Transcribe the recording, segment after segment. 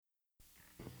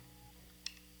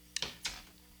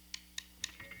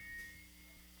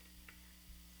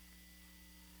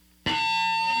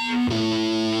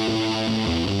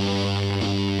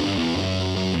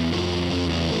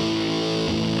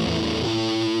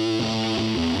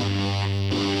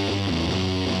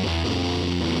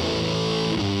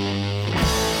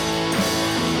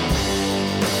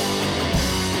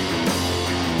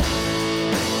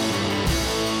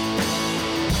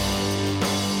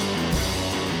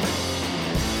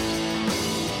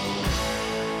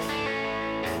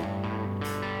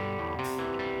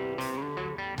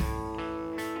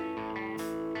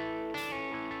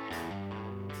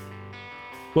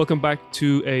Welcome back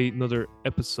to another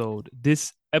episode.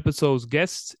 This episode's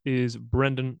guest is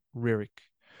Brendan Rearick.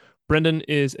 Brendan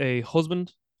is a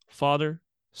husband, father,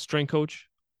 strength coach,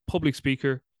 public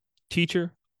speaker,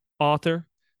 teacher, author,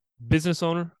 business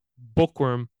owner,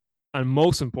 bookworm, and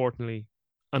most importantly,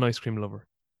 an ice cream lover.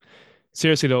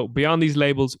 Seriously though, beyond these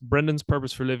labels, Brendan's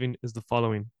purpose for living is the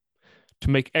following: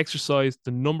 to make exercise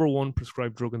the number one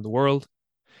prescribed drug in the world,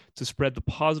 to spread the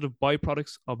positive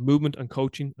byproducts of movement and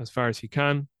coaching as far as he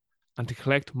can, and to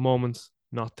collect moments,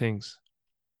 not things.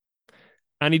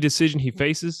 Any decision he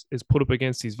faces is put up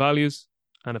against these values,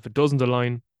 and if it doesn't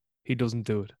align, he doesn't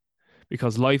do it.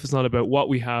 Because life is not about what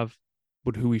we have,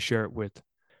 but who we share it with.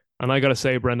 And I gotta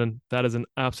say, Brendan, that is an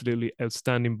absolutely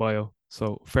outstanding bio.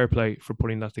 So fair play for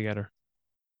putting that together.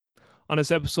 On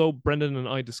this episode, Brendan and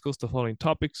I discussed the following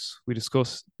topics. We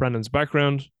discussed Brendan's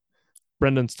background,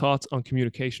 Brendan's thoughts on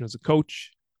communication as a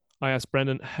coach. I asked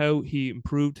Brendan how he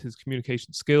improved his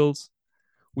communication skills.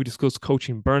 We discussed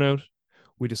coaching burnout.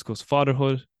 We discussed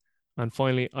fatherhood. And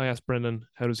finally, I asked Brendan,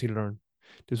 how does he learn?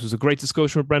 This was a great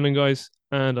discussion with Brendan, guys,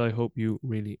 and I hope you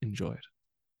really enjoy it.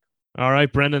 All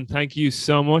right, Brendan, thank you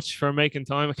so much for making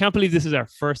time. I can't believe this is our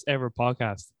first ever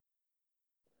podcast.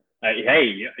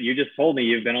 Hey, you just told me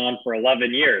you've been on for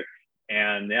 11 years.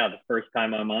 And yeah, the first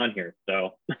time I'm on here.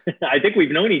 So I think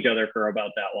we've known each other for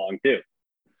about that long too.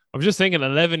 I was just thinking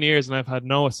 11 years and I've had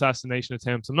no assassination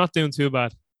attempts. I'm not doing too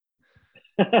bad.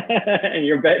 And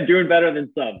you're doing better than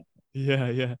some.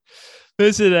 Yeah.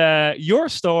 Listen, your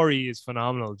story is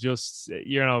phenomenal. Just,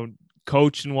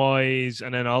 coaching wise,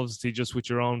 and then obviously just with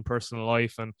your own personal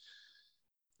life. And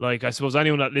like, I suppose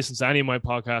anyone that listens to any of my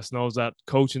podcasts knows that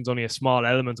coaching is only a small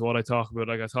element of what I talk about.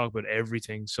 Like, I talk about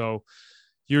everything. So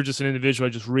you're just an individual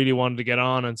I just really wanted to get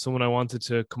on, and someone I wanted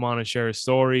to come on and share a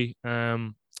story.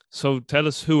 So tell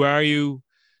us, who are you?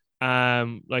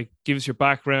 Give us your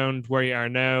background, where you are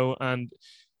now, and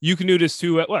you can do this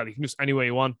too. Well, you can just any way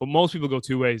you want, but most people go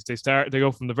two ways. They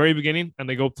go from the very beginning and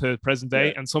they go up to present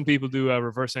day, and some people do a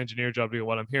reverse engineer job. They go,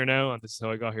 well, I'm here now, and this is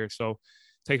how I got here. So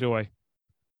take it away.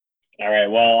 All right.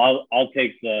 Well, I'll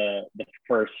take the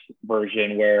first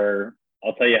version where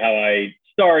I'll tell you how I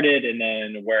started and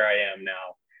then where I am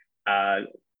now.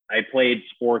 I played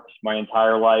sports my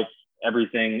entire life,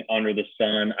 everything under the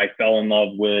sun. I fell in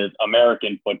love with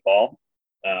American football,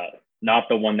 not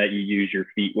the one that you use your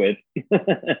feet with.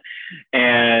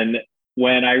 And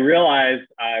when I realized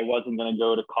I wasn't going to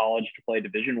go to college to play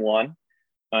Division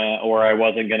I, or I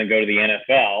wasn't going to go to the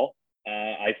NFL,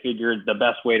 I figured the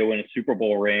best way to win a Super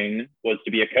Bowl ring was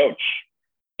to be a coach.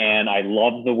 And I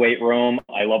loved the weight room.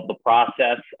 I loved the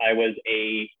process. I was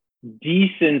a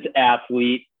decent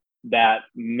athlete that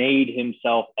made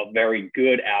himself a very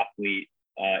good athlete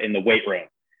in the weight room.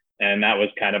 And that was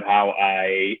kind of how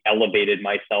I elevated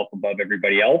myself above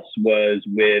everybody else, was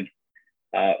with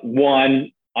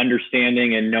one,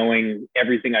 understanding and knowing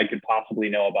everything I could possibly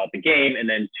know about the game. And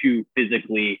then two,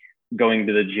 physically going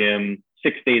to the gym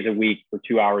 6 days a week for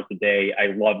 2 hours a day. I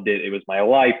loved it. It was my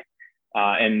life.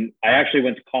 And I actually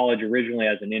went to college originally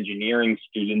as an engineering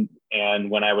student. And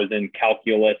when I was in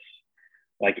calculus,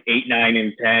 like 8, 9,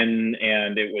 and 10,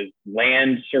 and it was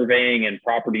land surveying and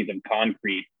properties of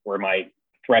concrete were my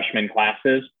freshman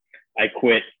classes, I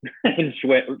quit and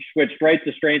switched right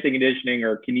to strength and conditioning,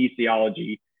 or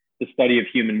kinesiology, the study of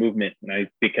human movement.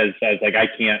 Because I was like, I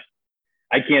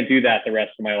can't do that the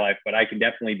rest of my life, but I can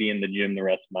definitely be in the gym the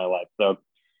rest of my life. So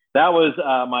that was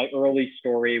my early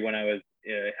story when I was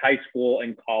high school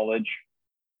and college.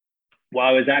 While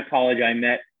I was at college, I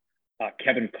met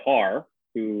Kevin Carr,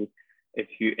 who,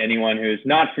 anyone who's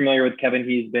not familiar with Kevin,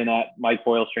 he's been at Mike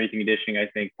Boyle Strength and Conditioning, I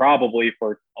think probably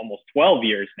for almost 12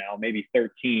 years now, maybe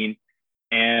 13.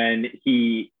 And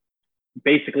he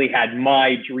basically had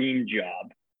my dream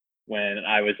job when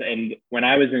I was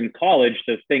in college.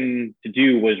 The thing to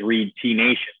do was read T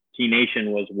Nation. T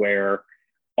Nation was where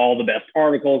all the best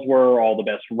articles were, all the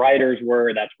best writers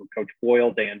were. That's where Coach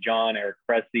Boyle, Dan John, Eric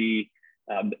Cressy,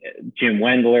 Jim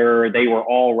Wendler, they were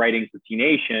all writing for T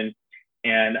Nation.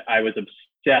 And I was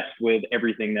obsessed with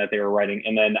everything that they were writing.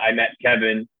 And then I met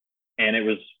Kevin, and it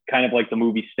was kind of like the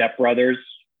movie Step Brothers,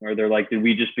 where they're like, did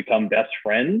we just become best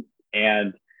friends?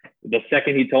 And the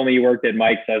second he told me he worked at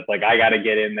Mike's, I was like, I got to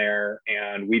get in there.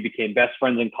 And we became best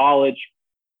friends in college.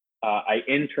 I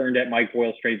interned at Mike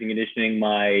Boyle Strength and Conditioning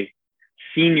my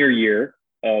senior year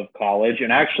of college.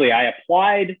 And actually, I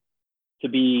applied to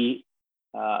be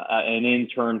an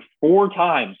intern 4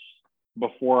 times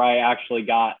before I actually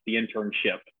got the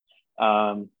internship.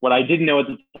 What I didn't know at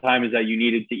the time is that you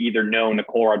needed to either know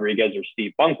Nicole Rodriguez or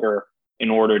Steve Bunker in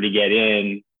order to get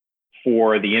in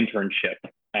for the internship.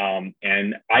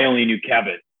 And I only knew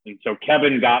Kevin. And so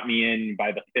Kevin got me in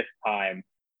by the 5th time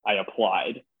I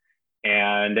applied.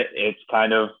 And it's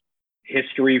kind of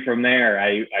history from there.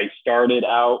 I started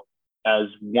out as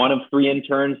one of 3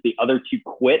 interns. The other 2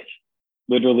 quit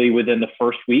literally within the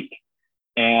first week.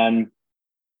 And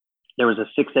there was a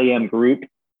 6 a.m. group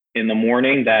in the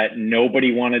morning that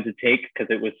nobody wanted to take because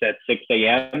it was at 6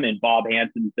 a.m. And Bob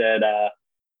Hanson said,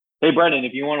 hey, Brendan,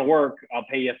 if you want to work, I'll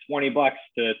pay you $20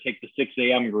 to take the 6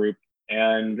 a.m. group.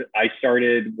 And I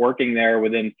started working there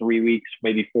within 3 weeks,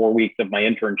 maybe 4 weeks of my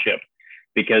internship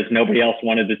because nobody else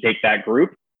wanted to take that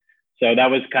group. So that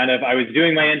was kind of, I was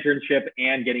doing my internship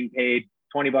and getting paid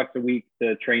 $20 a week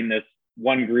to train this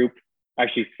one group,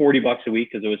 actually $40 a week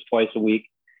because it was twice a week.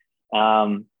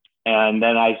 And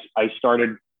then I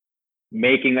started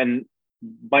making, and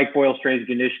bike foil strength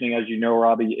conditioning, as you know,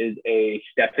 Robbie, is a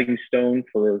stepping stone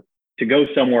to go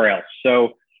somewhere else.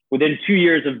 So within 2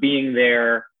 years of being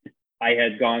there, I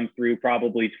had gone through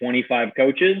probably 25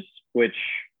 coaches, which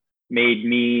made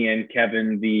me and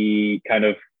Kevin the kind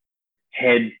of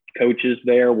head coaches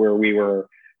there, where we were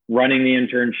running the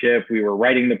internship, we were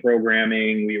writing the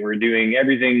programming, we were doing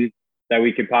everything that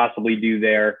we could possibly do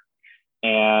there.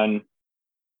 And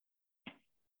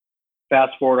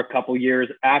fast forward a couple years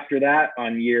after that,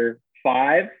 on year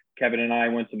 5, Kevin and I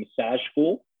went to massage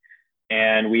school.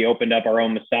 And we opened up our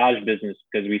own massage business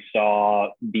because we saw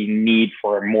the need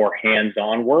for more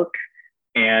hands-on work.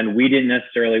 And we didn't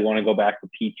necessarily want to go back to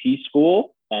PT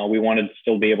school. We wanted to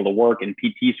still be able to work. And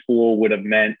PT school would have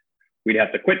meant we'd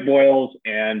have to quit Boyles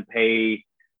and pay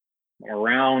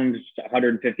around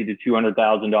 $150,000 to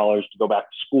 $200,000 to go back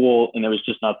to school. And it was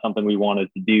just not something we wanted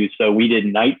to do. So we did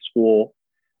night school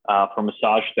for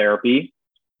massage therapy.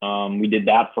 We did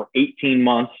that for 18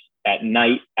 months at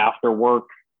night after work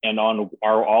and on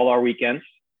all our weekends.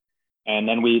 And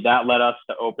then that led us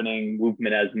to opening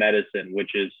Movement as Medicine,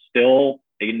 which is still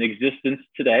in existence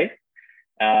today.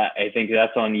 I think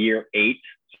that's on year 8.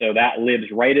 So that lives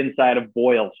right inside of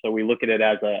Boyles. So we look at it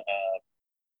as a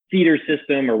feeder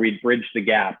system, or we bridge the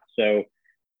gap. So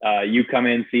you come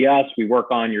in, see us, we work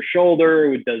on your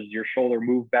shoulder. Does your shoulder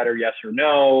move better? Yes or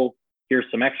no? Here's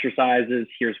some exercises.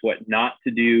 Here's what not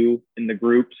to do in the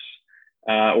groups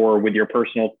or with your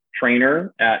personal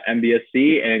trainer at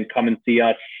MBSC, and come and see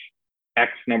us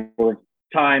X number of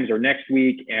times or next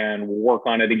week, and we'll work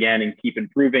on it again and keep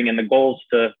improving. And the goal is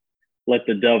to let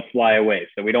the dove fly away.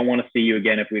 So we don't want to see you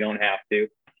again if we don't have to.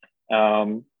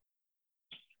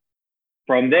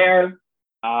 From there,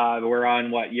 we're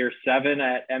on year 7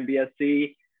 at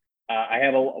MBSC. I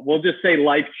have we'll just say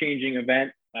life-changing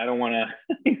event. I don't want to,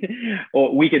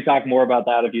 well, we could talk more about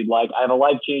that if you'd like. I have a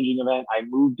life-changing event. I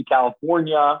moved to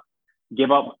California,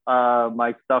 give up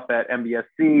my stuff at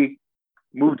MBSC,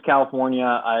 moved to California.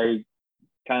 I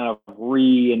kind of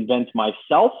reinvent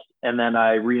myself, and then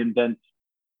I reinvent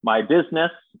my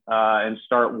business and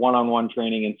start one-on-one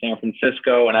training in San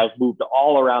Francisco. And I've moved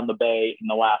all around the Bay in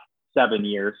the last 7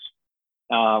 years.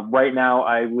 Right now,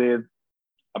 I live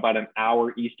about an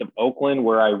hour east of Oakland,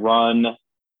 where I run.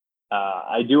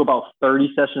 I do about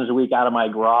 30 sessions a week out of my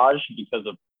garage because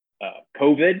of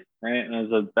COVID, right?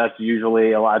 And that's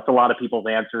usually a lot. It's a lot of people's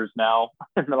answers now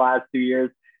in the last 2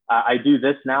 years. I do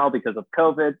this now because of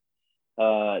COVID.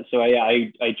 So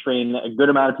I train a good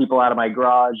amount of people out of my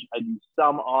garage. I do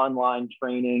some online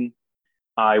training.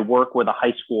 I work with a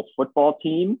high school football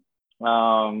team. We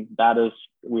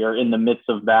are in the midst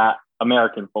of that,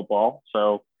 American football.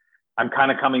 So I'm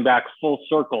kind of coming back full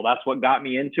circle. That's what got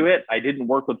me into it. I didn't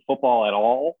work with football at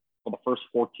all for the first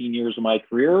 14 years of my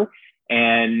career.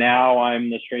 And now I'm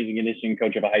the strength and conditioning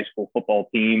coach of a high school football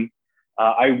team.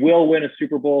 I will win a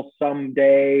Super Bowl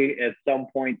someday, at some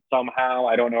point, somehow.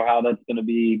 I don't know how that's going to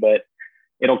be, but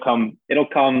it'll come. It'll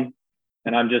come,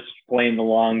 and I'm just playing the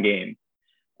long game.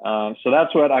 So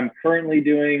that's what I'm currently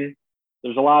doing.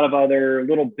 There's a lot of other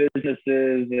little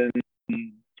businesses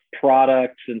and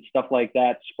products and stuff like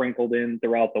that sprinkled in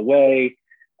throughout the way.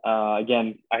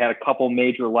 Again, I had a couple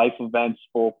major life events,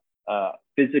 both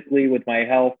physically with my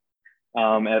health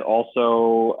and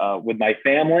also with my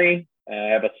family.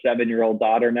 I have a 7-year-old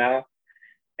daughter now,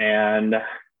 and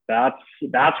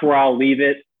that's where I'll leave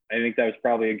it. I think that was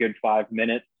probably a good 5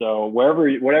 minutes. So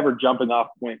whatever jumping off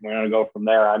point we're going to go from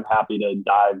there, I'm happy to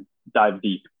dive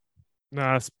deep.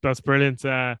 No, that's brilliant.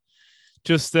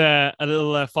 Just a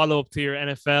little follow-up to your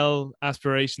NFL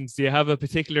aspirations. Do you have a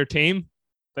particular team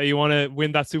that you want to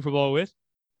win that Super Bowl with?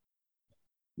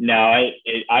 No,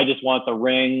 I just want the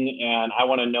ring, and I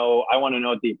want to know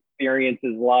what the experience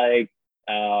is like.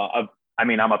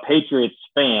 I'm a Patriots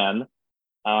fan,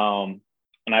 and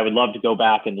I would love to go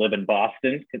back and live in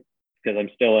Boston because I'm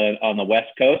still on the West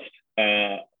Coast.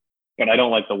 But but I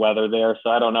don't like the weather there. So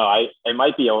I don't know. It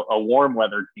might be a warm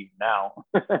weather team now.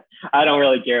 I don't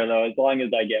really care though, as long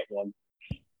as I get one.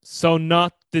 So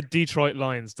not the Detroit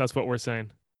Lions. That's what we're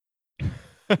saying.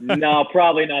 No,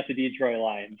 probably not the Detroit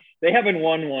Lions. They haven't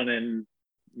won one in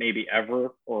maybe ever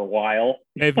or a while.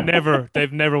 They've never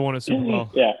won a Super Bowl.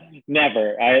 Yeah,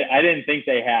 never. I didn't think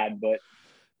they had, but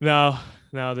no,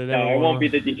 they never. No, it won't be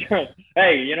the Detroit.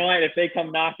 Hey, you know what? If they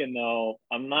come knocking, though,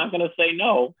 I'm not gonna say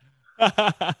no.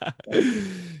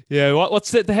 Yeah,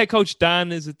 what's it? The head coach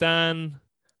Dan? Is it Dan?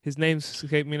 His name's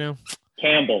escaped me now.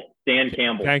 Campbell, Dan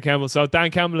Campbell. Dan Campbell. So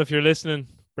Dan Campbell, if you're listening,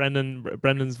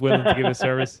 Brendan's willing to give us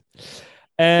service.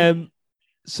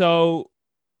 So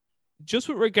just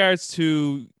with regards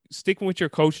to sticking with your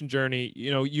coaching journey,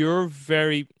 you know, you're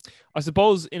very, I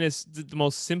suppose, the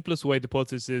most simplest way to put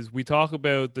this is we talk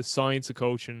about the science of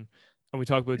coaching and we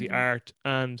talk about the art,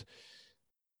 and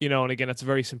you know, and again, that's a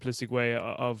very simplistic way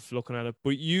of looking at it.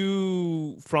 But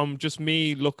you, from just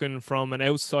me looking from an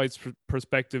outside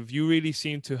perspective, you really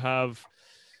seem to have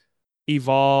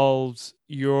evolved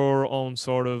your own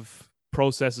sort of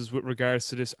processes with regards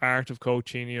to this art of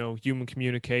coaching, you know, human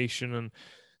communication. And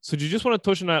so do you just want to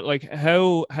touch on that? Like,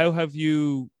 how have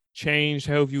you changed?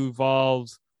 How have you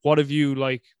evolved? What have you,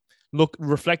 like,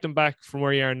 reflecting back from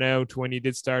where you are now to when you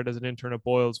did start as an intern at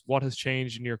Boyles, what has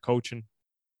changed in your coaching?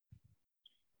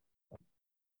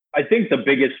 I think the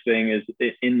biggest thing is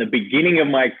in the beginning of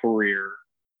my career,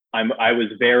 I was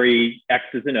very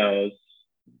X's and O's,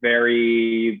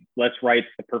 very, let's write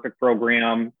the perfect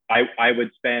program. I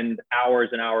would spend hours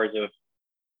and hours of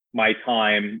my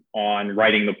time on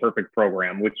writing the perfect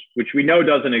program, which we know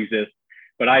doesn't exist,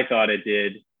 but I thought it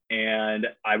did. And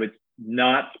I would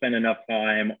not spend enough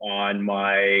time on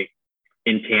my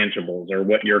intangibles, or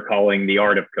what you're calling the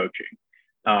art of coaching.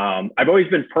 I've always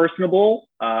been personable.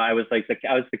 I was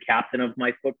the captain of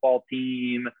my football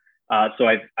team. So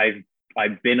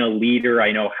I've been a leader.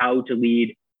 I know how to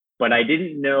lead, but I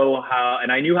didn't know how,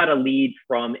 and I knew how to lead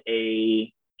from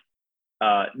a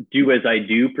do as I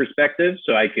do perspective.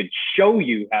 So I could show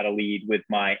you how to lead with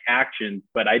my actions,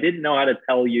 but I didn't know how to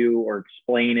tell you or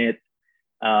explain it.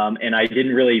 And I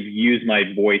didn't really use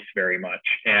my voice very much.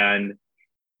 And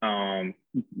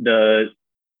the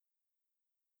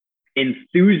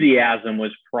enthusiasm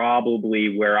was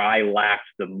probably where I lacked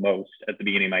the most at the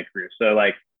beginning of my career. So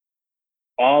like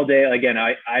all day, again,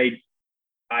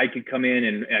 I could come in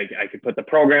and I could put the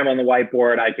program on the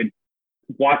whiteboard. I could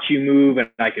watch you move and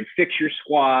I could fix your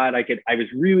squat. I was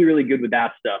really, really good with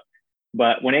that stuff.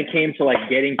 But when it came to like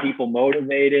getting people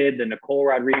motivated, the Nicole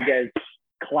Rodriguez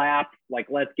clap, like,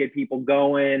 let's get people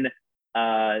going.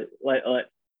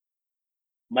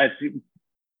 Let's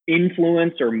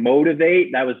influence or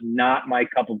motivate. That was not my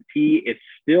cup of tea. It's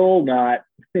still not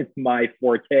my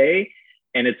forte.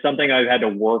 And it's something I've had to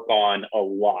work on a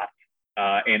lot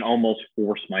and almost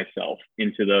force myself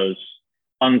into those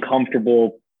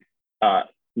uncomfortable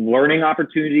learning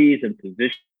opportunities and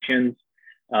positions.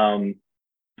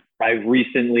 I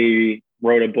recently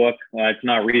wrote a book. It's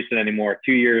not recent anymore.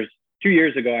 2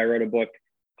 years ago, I wrote a book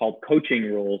called Coaching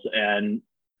Rules. And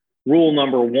rule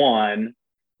number one,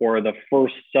 or the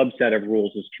first subset of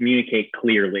rules, is communicate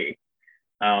clearly.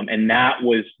 And that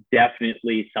was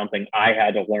definitely something I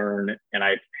had to learn, and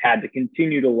I've had to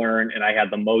continue to learn, and I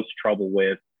had the most trouble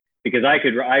with, because I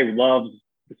loved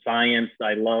the science.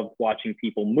 I loved watching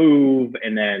people move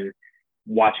and then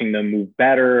watching them move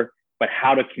better, but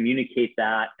how to communicate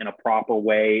that in a proper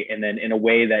way, and then in a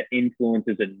way that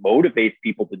influences and motivates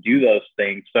people to do those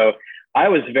things. So I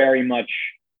was very much,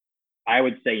 I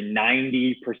would say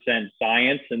 90%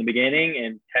 science in the beginning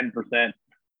and 10%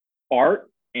 art.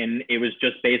 And it was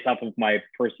just based off of my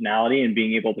personality and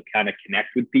being able to kind of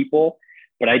connect with people.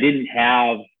 But I didn't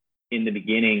have in the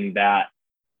beginning that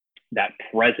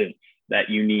presence that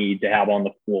you need to have on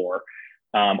the floor,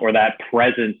 or that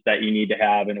presence that you need to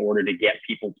have in order to get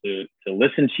people to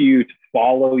listen to you, to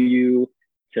follow you,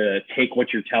 to take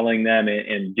what you're telling them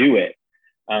and do it.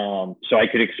 So I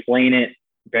could explain it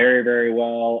very, very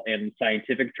well in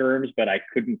scientific terms, but I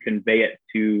couldn't convey it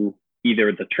to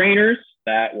either the trainers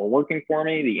that were working for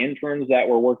me, the interns that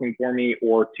were working for me,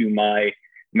 or to my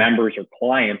members or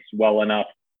clients well enough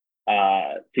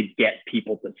to get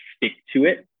people to stick to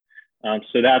it.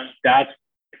 So that's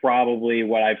probably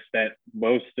what I've spent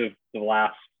most of the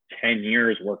last 10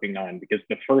 years working on, because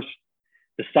the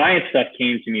science stuff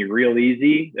came to me real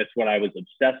easy. That's what I was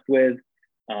obsessed with.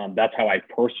 That's how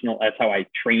I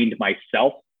trained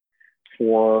myself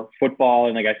for football.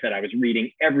 And like I said, I was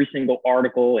reading every single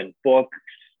article and book,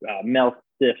 Mel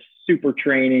Stiff, super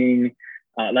training.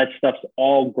 That stuff's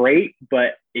all great,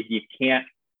 but if you can't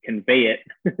convey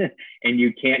it and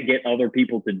you can't get other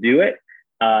people to do it,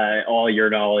 all your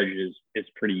knowledge is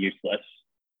pretty useless.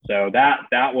 So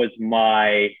that was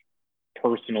my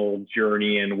personal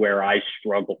journey and where I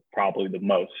struggled probably the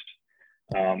most.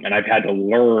 And I've had to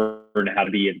learn how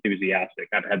to be enthusiastic.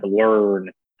 I've had to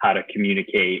learn how to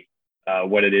communicate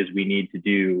what it is we need to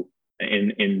do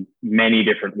in many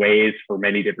different ways for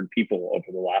many different people over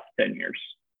the last 10 years.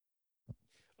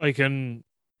 I can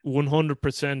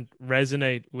 100%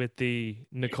 resonate with the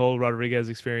Nicole Rodriguez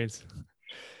experience.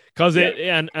 Because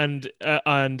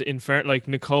and in fact, like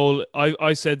Nicole,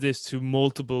 I said this to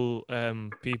multiple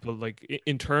people, like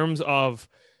in terms of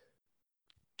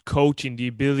coaching, the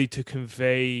ability to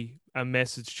convey a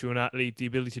message to an athlete, the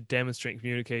ability to demonstrate and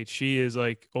communicate, she is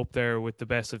like up there with the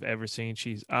best I've ever seen.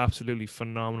 She's absolutely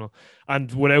phenomenal, and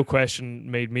without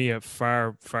question made me a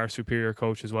far superior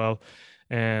coach as well.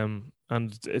 And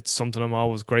it's something I'm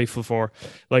always grateful for.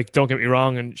 Like, don't get me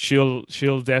wrong, and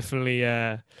she'll definitely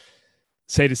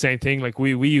say the same thing. Like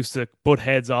we used to butt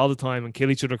heads all the time and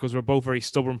kill each other because we're both very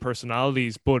stubborn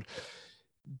personalities, but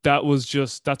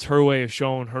that's her way of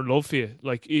showing her love for you.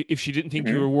 Like if she didn't think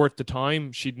you were worth the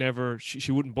time, she'd never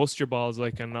she wouldn't bust your balls.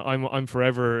 Like, and I'm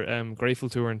forever grateful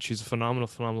to her, and she's a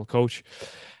phenomenal coach.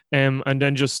 And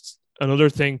then just another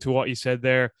thing to what you said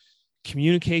there,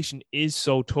 communication is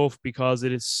so tough because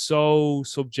it is so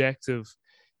subjective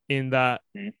in that,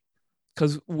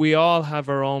 because we all have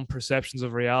our own perceptions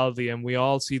of reality and we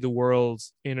all see the world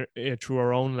through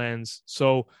our own lens.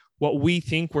 So what we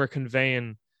think we're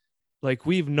conveying, like,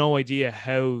 we have no idea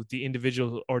how the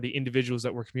individual or the individuals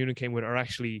that we're communicating with are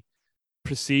actually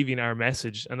perceiving our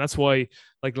message. And that's why,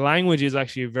 like, language is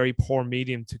actually a very poor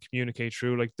medium to communicate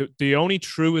through. Like the only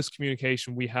truest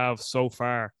communication we have so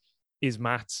far is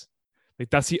maths. Like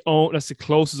that's the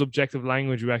closest objective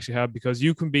language we actually have, because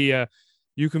you can be an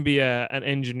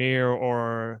engineer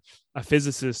or a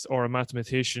physicist or a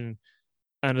mathematician,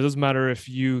 and it doesn't matter if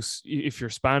you're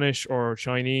Spanish or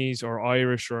Chinese or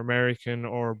Irish or American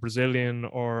or Brazilian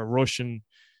or Russian.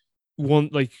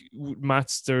 Like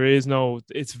maths,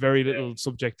 it's very little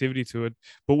subjectivity to it.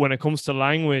 But when it comes to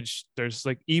language, there's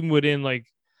like, even within like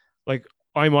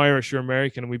I'm Irish, you're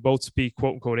American, and we both speak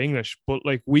quote unquote English, but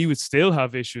like we would still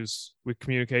have issues with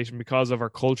communication because of our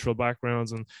cultural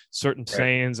backgrounds and certain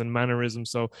sayings and mannerisms.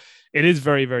 So it is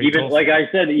very, very even tough. Like I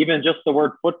said, even just the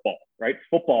word football, right?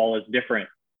 Football is different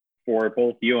for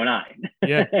both you and I.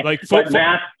 Yeah, like but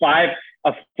math, 5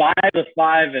 is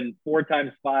 5 and 4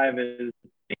 times 5 is.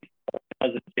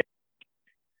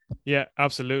 Yeah,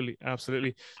 absolutely.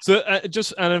 So and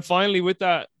then finally with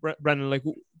that, Brendan, like,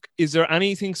 is there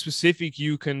anything specific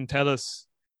you can tell us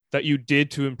that you did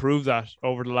to improve that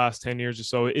over the last 10 years or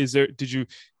so? Is it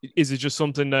just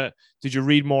something that, did you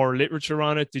read more literature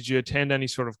on it? Did you attend any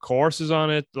sort of courses on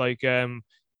it? Like, did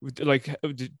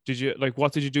you, like,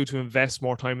 what did you do to invest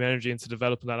more time and energy into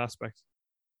developing that aspect?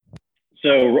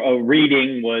 So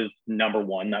reading was number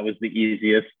one. That was the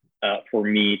easiest for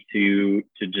me to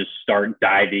just start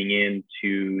diving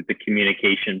into the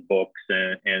communication books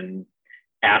and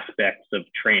aspects of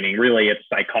training. Really, it's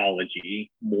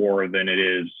psychology more than it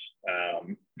is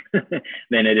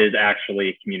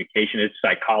actually communication. It's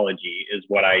psychology is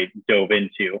what I dove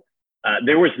into.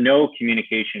 There was no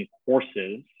communication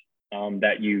courses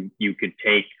that you could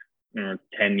take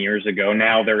 10 years ago.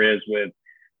 Now there is with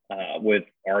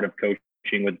Art of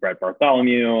Coaching with Brett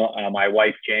Bartholomew. My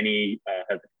wife Jenny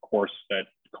has a course that's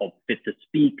called Fit to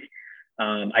Speak.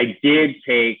 I did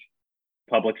take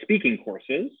public speaking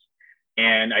courses,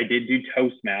 and I did do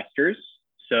Toastmasters.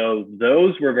 So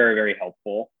those were very, very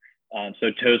helpful.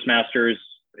 So Toastmasters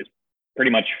is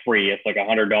pretty much free. It's like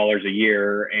 $100 a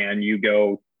year, and you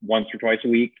go once or twice a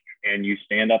week, and you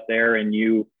stand up there and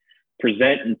you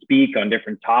present and speak on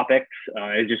different topics.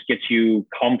 It just gets you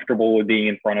comfortable with being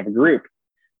in front of a group.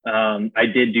 I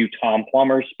did do Tom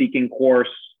Plummer's speaking course.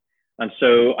 And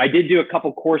so I did do a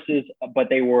couple courses, but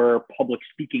they were public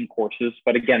speaking courses.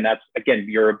 But again, that's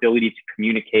your ability to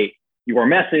communicate your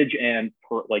message and,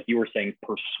 like you were saying,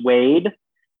 persuade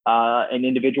an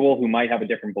individual who might have a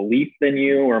different belief than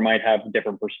you or might have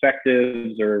different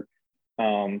perspectives, or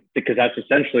because that's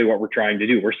essentially what we're trying to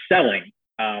do. We're selling.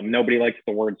 Nobody likes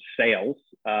the word sales,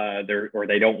 or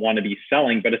they don't want to be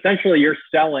selling, but essentially you're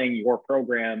selling your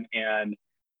program and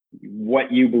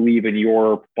what you believe in,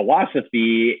 your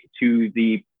philosophy, to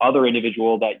the other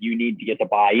individual that you need to get to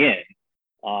buy in.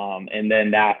 And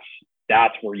then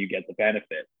that's where you get the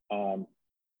benefit.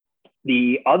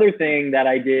 The other thing that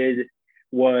I did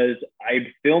was I'd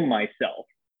film myself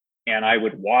and I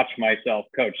would watch myself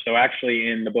coach. So actually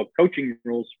in the book, Coaching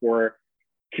Rules for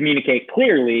Communicate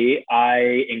Clearly,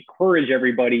 I encourage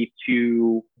everybody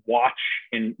to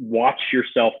watch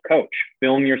yourself coach,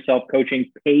 film yourself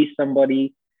coaching, pay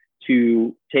somebody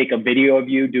to take a video of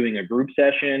you doing a group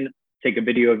session, take a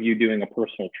video of you doing a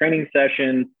personal training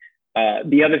session.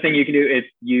 The other thing you can do is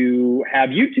you have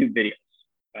YouTube videos.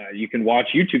 You can watch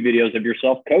YouTube videos of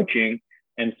yourself coaching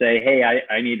and say, hey,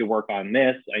 I need to work on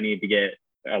this. I need to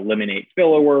eliminate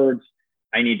filler words.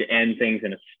 I need to end things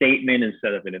in a statement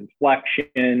instead of an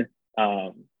inflection.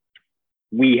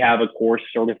 We have a course,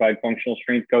 Certified Functional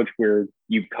Strength Coach, where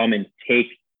you come and take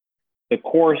the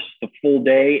course the full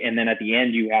day, and then at the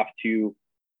end you have to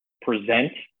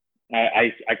present.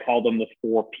 I call them the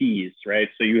 4 Ps, right?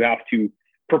 So you have to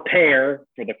prepare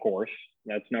for the course.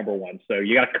 That's number one. So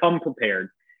you got to come prepared,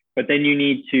 but then you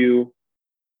need to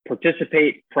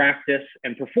participate, practice,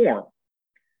 and perform.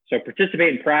 So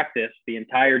participate and practice the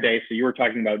entire day. So you were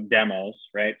talking about demos,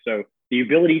 right? So the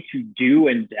ability to do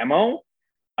and demo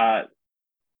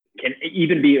can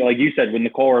even be, like you said, with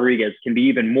Nicole Rodriguez, can be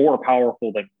even more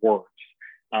powerful than words.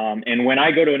 And when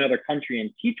I go to another country and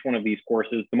teach one of these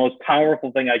courses, the most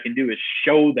powerful thing I can do is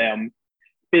show them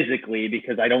physically,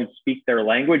 because I don't speak their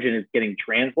language and it's getting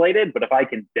translated. But if I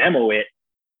can demo it,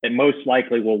 it most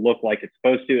likely will look like it's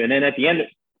supposed to. And then at the end,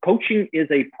 coaching is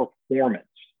a performance.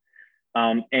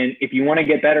 And if you want to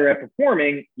get better at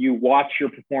performing, you watch your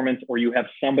performance, or you have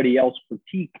somebody else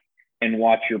critique and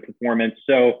watch your performance.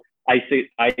 So I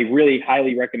really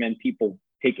highly recommend people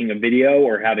taking a video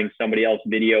or having somebody else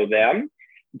video them,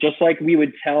 just like we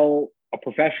would tell a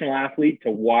professional athlete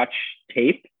to watch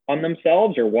tape on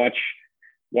themselves, or watch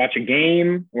a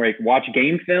game, or like watch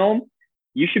game film.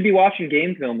 You should be watching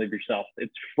game film of yourself.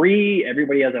 It's free.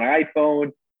 Everybody has an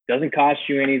iPhone. Doesn't cost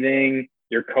you anything.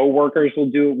 Your coworkers will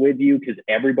do it with you, because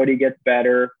everybody gets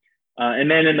better.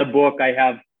 And then in the book, I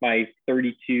have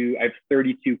 32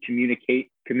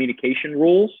 communication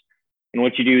rules. And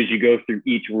what you do is you go through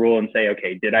each rule and say,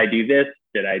 okay, did I do this?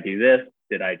 Did I do this?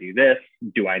 Did I do this?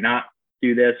 Do I not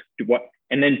do this?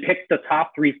 And then pick the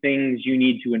top 3 things you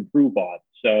need to improve on.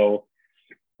 So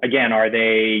again,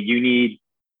 you need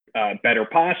better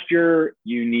posture,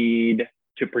 you need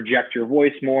to project your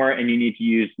voice more, and you need to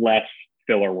use less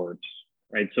filler words,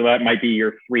 right? So that might be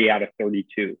your 3 out of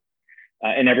 32.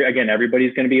 And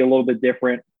everybody's going to be a little bit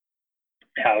different,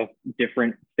 have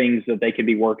different things that they could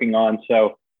be working on.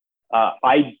 So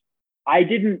I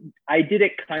did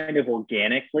it kind of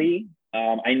organically.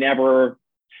 I never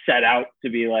set out to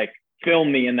be like,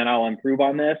 film me and then I'll improve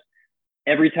on this.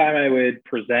 Every time I would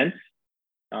present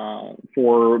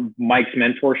for Mike's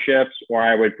mentorships, or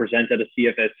I would present at a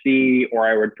CFSC, or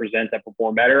I would present at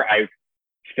Perform Better, I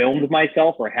filmed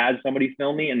myself or had somebody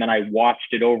film me, and then I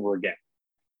watched it over again.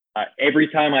 Every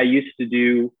time I used to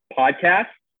do podcasts,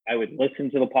 I would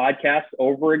listen to the podcast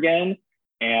over again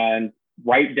and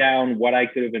write down what I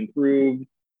could have improved,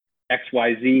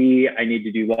 XYZ, I need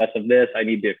to do less of this, I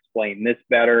need to explain this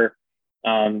better.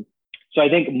 So I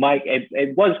think Mike,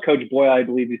 it was Coach Boyle, I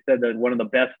believe he said that one of the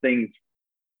best things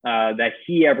that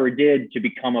he ever did to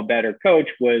become a better coach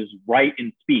was write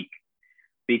and speak.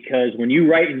 Because when you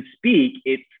write and speak,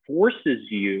 it forces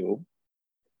you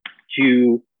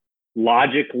to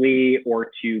logically or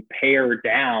to pare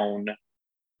down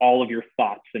all of your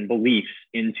thoughts and beliefs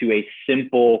into a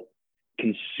simple,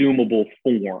 consumable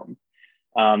form.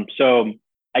 So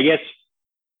I guess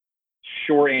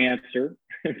short answer,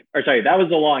 or sorry, that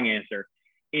was a long answer.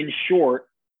 In short,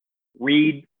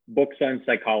 read books on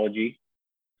psychology,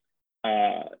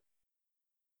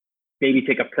 maybe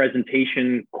take a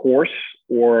presentation course,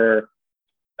 or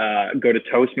go to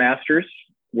Toastmasters,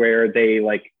 where they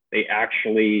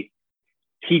actually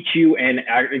teach you and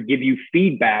give you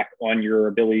feedback on your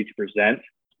ability to present.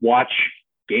 Watch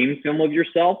game film of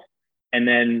yourself, and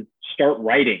then start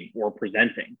writing or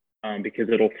presenting, because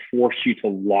it'll force you to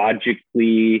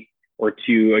logically, or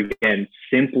to, again,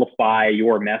 simplify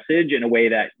your message in a way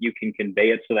that you can convey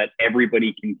it so that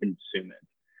everybody can consume it.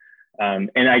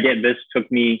 And again, this took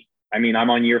me, I'm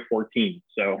on year 14,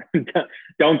 so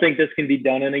don't think this can be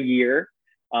done in a year.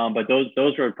 But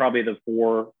those were probably the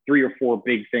 3 or 4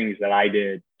 big things that I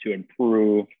did to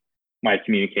improve my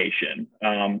communication.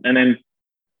 And then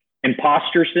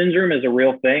imposter syndrome is a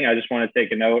real thing. I just want to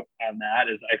take a note on that.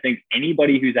 Is I think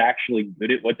anybody who's actually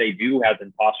good at what they do has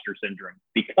imposter syndrome,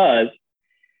 because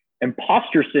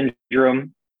imposter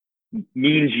syndrome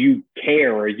means you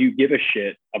care, or you give a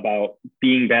shit about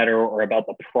being better, or about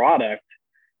the product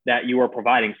that you are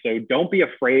providing. So don't be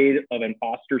afraid of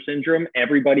imposter syndrome.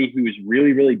 Everybody who is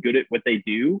really, really good at what they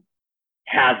do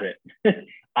has it.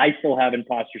 I still have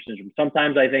imposter syndrome.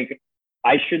 Sometimes I think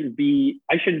I shouldn't be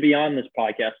on this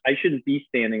podcast. I shouldn't be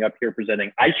standing up here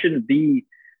presenting. I shouldn't be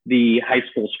the high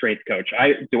school strength coach.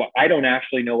 I don't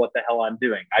actually know what the hell I'm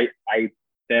doing.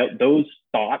 Those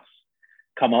thoughts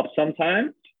come up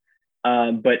sometimes,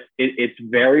 but it's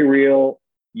very real.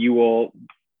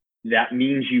 That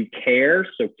means you care.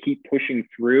 So keep pushing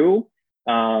through,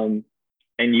 and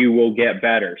you will get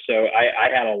better. So I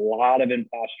had a lot of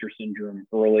imposter syndrome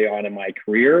early on in my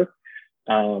career.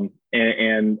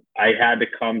 And I had to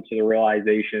come to the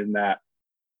realization that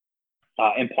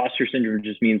imposter syndrome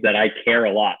just means that I care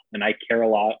a lot, and I care a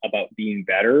lot about being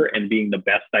better and being the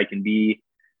best I can be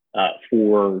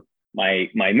for my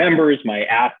members, my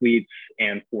athletes,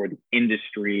 and for the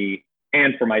industry,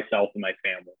 and for myself and my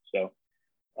family. So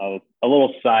a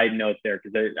little side note there,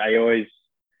 because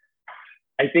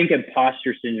I think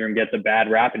imposter syndrome gets a bad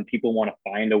rap, and people want to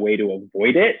find a way to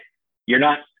avoid it.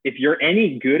 If you're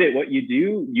any good at what you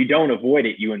do, you don't avoid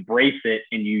it. You embrace it,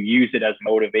 and you use it as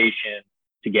motivation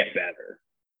to get better.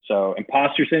 So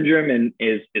imposter syndrome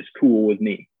is cool with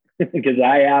me because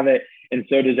I have it. And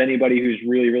so does anybody who's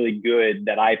really, really good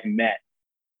that I've met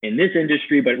in this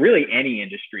industry, but really any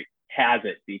industry has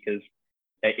it, because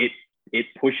it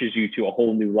pushes you to a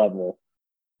whole new level.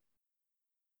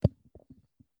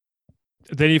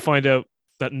 Then you find out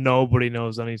that nobody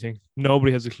knows anything.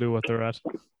 Nobody has a clue what they're at.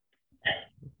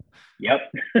 Yep.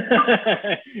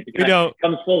 It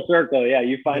comes full circle. Yeah.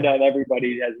 You find out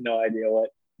everybody has no idea what.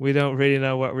 We don't really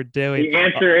know what we're doing. The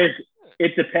answer is,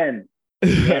 it depends.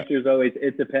 The answer is always,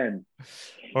 it depends.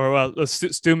 Or well,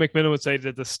 Stu McMillan would say that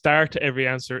at the start to every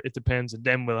answer, it depends, and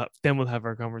then we'll have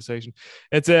our conversation.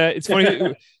 It's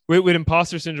funny with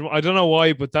imposter syndrome. I don't know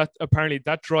why, but that apparently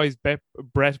that drives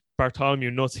Brett Bartholomew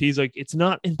nuts. He's like, it's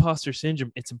not imposter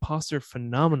syndrome, it's imposter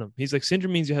phenomenon. He's like,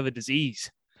 syndrome means you have a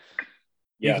disease.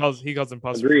 Yeah. He calls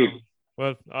imposter phenomenon.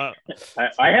 Well, I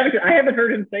haven't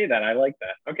heard him say that. I like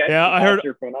that. Okay. Yeah, I heard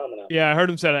phenomenon. Yeah, I heard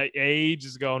him say that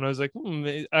ages ago, and I was like,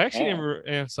 I actually never.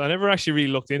 Yeah, so I never actually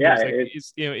really looked into it.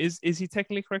 It's like, is he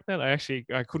technically correct now?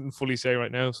 I couldn't fully say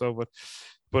right now. So,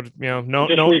 but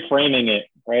reframing it,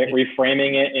 right?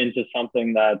 Reframing it into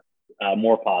something that's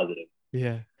more positive.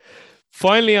 Yeah.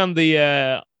 Finally, on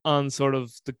the on sort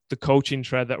of the coaching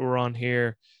thread that we're on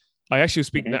here, I actually was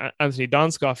speaking to Anthony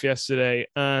Donskoff yesterday,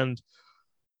 and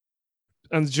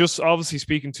just obviously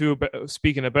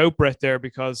speaking about Brett there,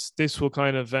 because this will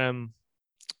kind of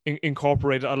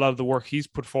incorporate a lot of the work he's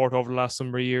put forth over the last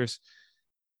number of years.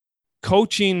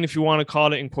 Coaching, if you want to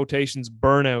call it in quotations,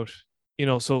 burnout,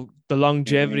 so the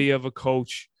longevity of a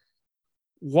coach.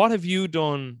 What have you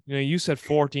done? You said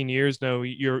 14 years now,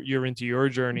 you're into your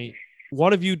journey.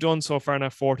 What have you done so far in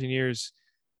that 14 years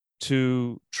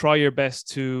to try your best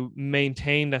to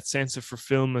maintain that sense of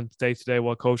fulfillment day to day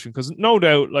while coaching? Because no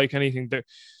doubt, like anything,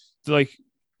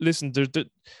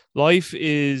 life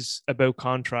is about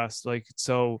contrast.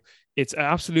 So it's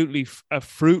absolutely a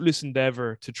fruitless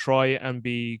endeavor to try and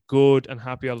be good and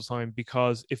happy all the time,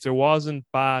 because if there wasn't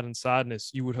bad and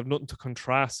sadness, you would have nothing to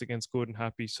contrast against good and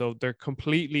happy. So they're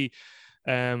completely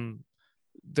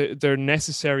they're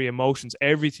necessary emotions.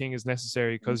 Everything is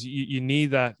necessary, because you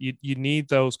need that. You need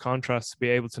those contrasts to be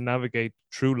able to navigate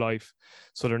through life.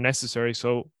 So they're necessary.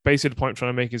 So basically the point I'm trying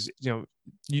to make is,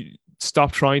 you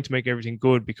stop trying to make everything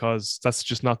good, because that's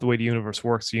just not the way the universe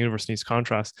works. The universe needs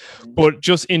contrast. But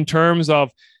just in terms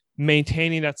of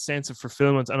maintaining that sense of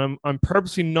fulfillment, and I'm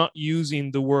purposely not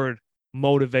using the word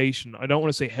motivation. I don't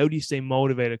want to say, how do you stay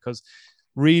motivated? Because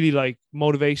really, like,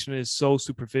 motivation is so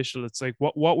superficial. It's like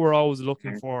what we're always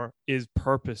looking for is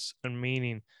purpose and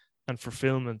meaning and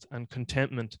fulfillment and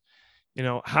contentment.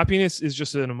 Happiness is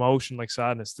just an emotion like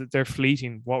sadness. They're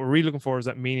fleeting. What we're really looking for is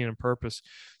that meaning and purpose.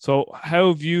 So how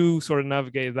have you sort of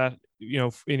navigated that,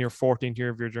 in your 14th year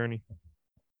of your journey?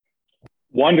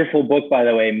 Wonderful book, by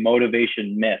the way,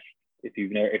 Motivation Myth. If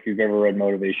you've ever read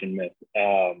Motivation Myth,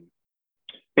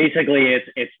 basically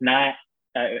it's not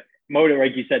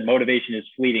like you said, motivation is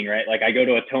fleeting, right? Like, I go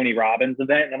to a Tony Robbins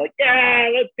event and I'm like, yeah,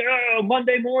 let's go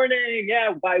Monday morning.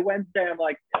 Yeah. By Wednesday, I'm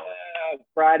like,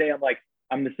 Friday, I'm like,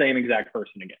 I'm the same exact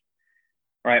person again.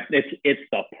 Right. It's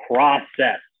the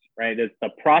process, right? It's the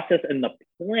process and the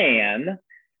plan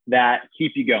that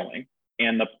keep you going,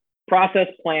 and the process,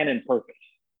 plan, and purpose,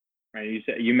 right?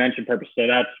 You mentioned purpose. So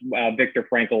that's Viktor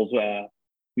Frankl's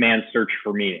Man's Search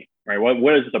for Meaning, right?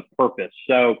 What is the purpose?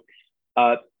 So,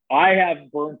 I have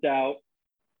burnt out,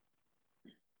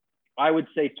 I would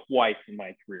say, twice in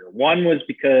my career. One was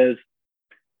because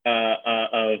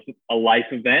of a life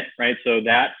event, right? So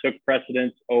that took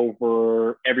precedence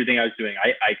over everything I was doing.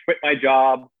 I quit my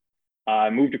job,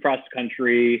 moved across the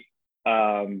country,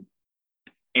 and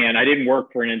I didn't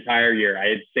work for an entire year. I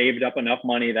had saved up enough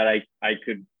money that I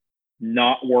could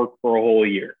not work for a whole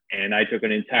year. And I took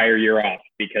an entire year off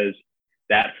because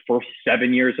that first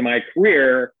 7 years of my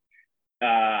career,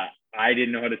 I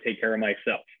didn't know how to take care of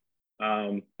myself.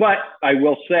 But I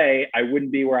will say I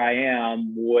wouldn't be where I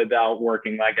am without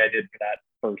working like I did for that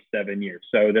first 7 years.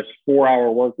 So this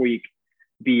 4-hour work week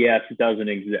BS doesn't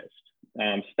exist.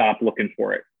 Stop looking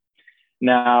for it.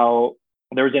 Now,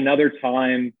 there was another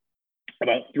time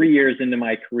about 3 years into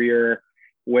my career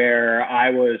where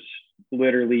I was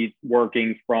literally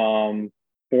working from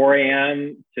 4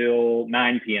 a.m. till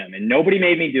 9 p.m. and nobody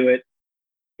made me do it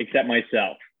except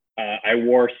myself. I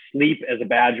wore sleep as a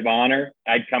badge of honor.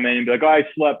 I'd come in and be like, oh, I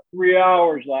slept 3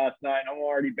 hours last night. I'm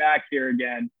already back here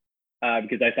again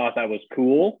because I thought that was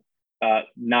cool.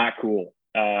 Not cool.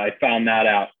 I found that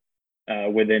out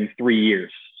within 3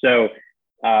 years. So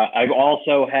I've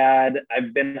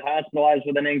been hospitalized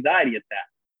with an anxiety attack.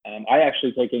 I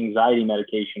actually take anxiety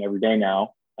medication every day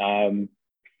now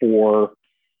for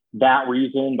that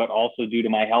reason, but also due to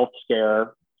my health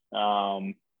scare,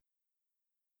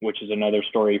 which is another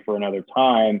story for another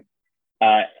time.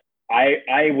 I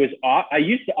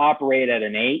used to operate at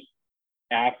an 8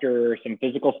 after some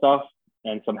physical stuff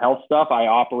and some health stuff. I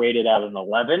operated at an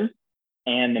 11,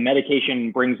 and the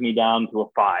medication brings me down to a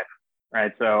 5.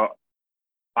 Right, so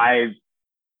I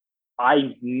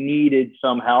needed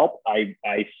some help. I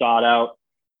sought out.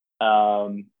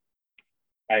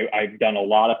 I've done a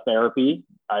lot of therapy.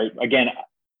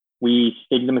 We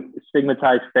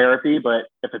stigmatize therapy, but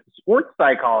if it's a sports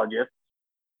psychologist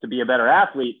to be a better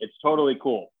athlete, it's totally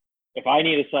cool. If I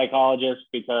need a psychologist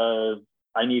because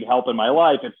I need help in my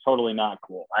life, it's totally not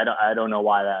cool. I don't know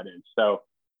why that is. So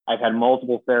I've had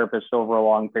multiple therapists over a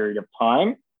long period of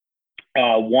time.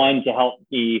 One to help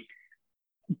me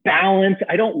balance.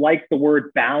 I don't like the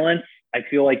word balance. I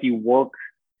feel like you work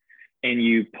and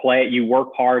you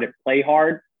work hard and play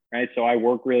hard. Right. So I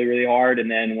work really, really hard.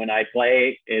 And then when I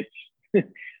play, it's,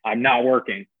 I'm not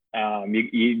working.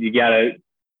 You gotta,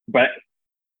 but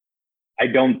I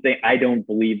don't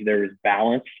believe there's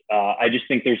balance. I just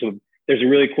think there's a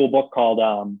really cool book called,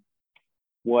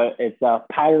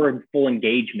 Power of Full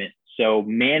Engagement. So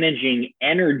managing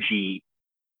energy,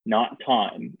 not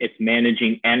time. It's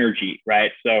managing energy.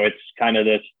 Right. So it's kind of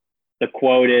this, the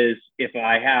quote is, if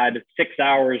I had 6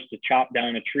 hours to chop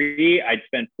down a tree, I'd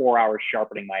spend 4 hours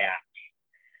sharpening my axe.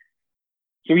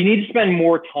 So we need to spend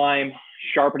more time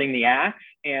sharpening the axe,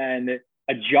 and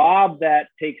a job that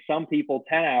takes some people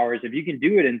 10 hours, if you can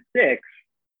do it in 6,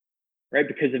 right,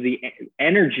 because of the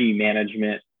energy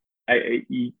management,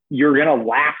 you're going to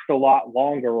last a lot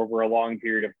longer over a long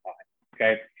period of time.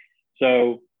 Okay.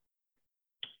 So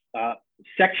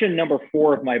section number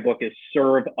 4 of my book is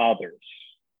serve others.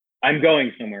 I'm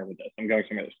going somewhere with this.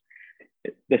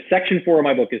 The section 4 of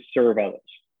my book is serve others.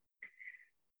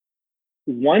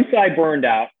 Once I burned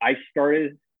out, I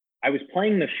was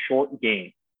playing the short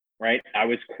game, right? I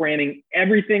was cramming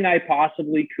everything I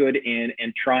possibly could in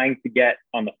and trying to get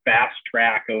on the fast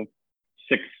track of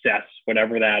success,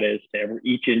 whatever that is.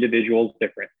 Each individual is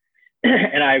different.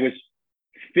 And I was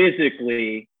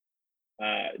physically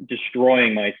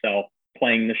destroying myself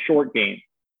playing the short game.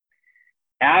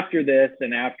 After this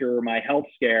and after my health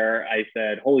scare, I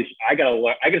said, I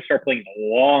gotta start playing the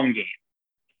long game.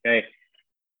 Okay.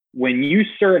 When you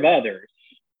serve others,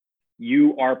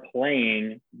 you are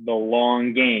playing the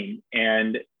long game.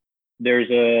 And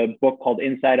there's a book called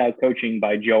Inside Out Coaching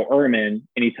by Joe Ehrmann,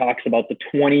 and he talks about the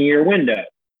 20-year window.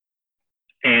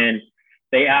 And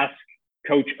they ask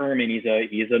Coach Ehrmann,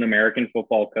 he's an American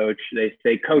football coach. They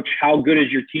say, Coach, how good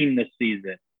is your team this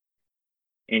season?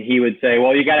 And he would say,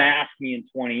 well, you got to ask me in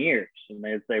 20 years. And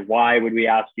they would say, why would we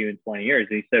ask you in 20 years?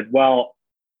 And he said, well,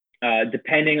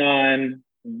 depending on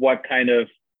what kind of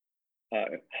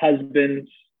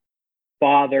husbands,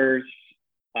 fathers,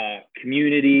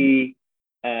 community,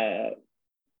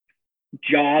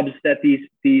 jobs that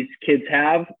these kids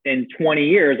have, in 20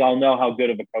 years, I'll know how good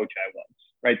of a coach I was,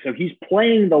 right? So he's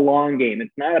playing the long game.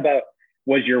 It's not about,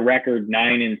 was your record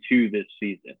 9-2 this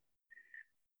season?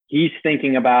 He's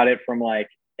thinking about it from like,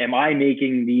 am I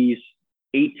making these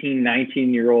 18,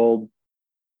 19-year-old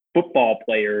football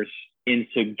players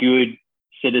into good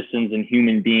citizens and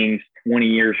human beings 20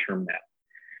 years from now?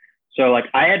 So like,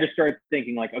 I had to start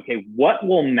thinking like, okay, what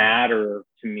will matter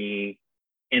to me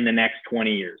in the next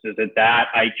 20 years? Is it that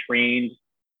I trained,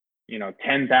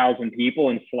 10,000 people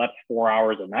and slept 4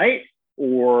 hours a night?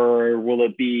 Or will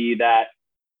it be that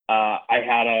I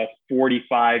had a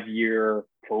 45-year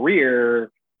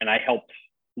career and I helped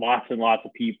lots and lots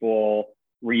of people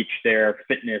reach their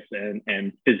fitness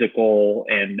and physical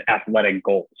and athletic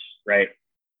goals, right?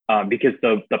 Because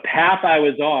the path I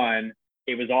was on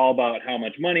it was all about how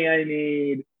much money I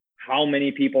made, how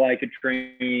many people I could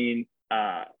train,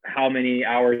 how many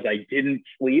hours I didn't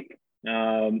sleep,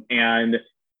 and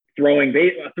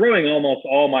throwing almost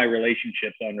all my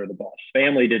relationships under the bus.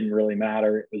 Family didn't really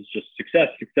matter. It was just success,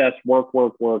 success, work,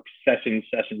 work, work, session,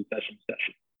 session, session,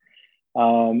 session.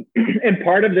 And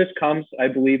part of this comes, I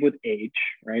believe, with age,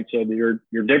 right? So you're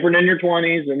different in your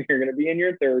 20s than you're going to be in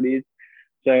your 30s.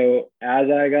 So as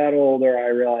I got older, I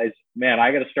realized, man,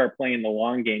 I got to start playing the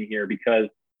long game here, because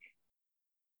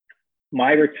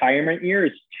my retirement year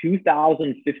is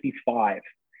 2055.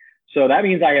 So that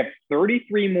means I have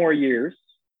 33 more years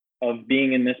of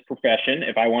being in this profession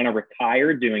if I want to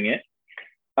retire doing it.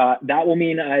 That will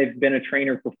mean I've been a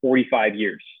trainer for 45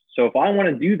 years. So if I want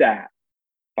to do that,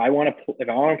 if I want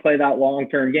to play that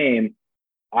long-term game,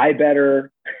 I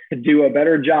better do a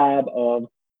better job of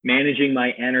managing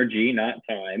my energy, not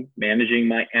time, managing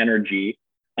my energy,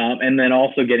 and then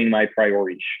also getting my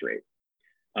priorities straight.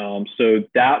 So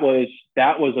that was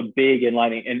a big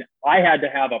enlightening, and I had to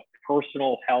have a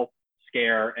personal health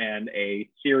scare and a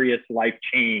serious life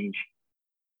change.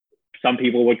 Some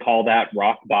people would call that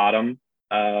rock bottom.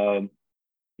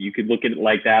 You could look at it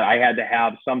like that. I had to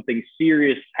have something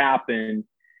serious happen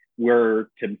to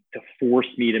force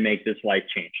me to make this life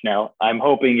change. Now, I'm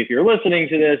hoping if you're listening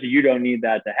to this, you don't need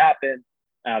that to happen,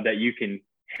 that you can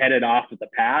head it off at the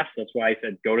past. That's why I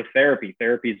said go to therapy.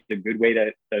 Therapy is a good way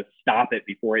to stop it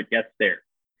before it gets there.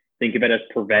 Think of it as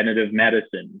preventative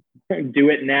medicine. Do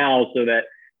it now so that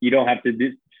you don't have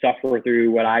to suffer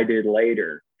through what I did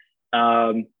later.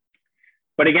 But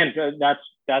again,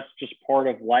 that's just part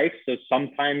of life. So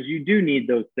sometimes you do need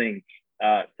those things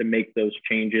to make those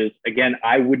changes. Again,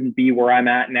 I wouldn't be where I'm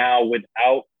at now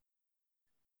without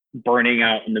burning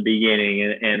out in the beginning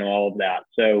and all of that.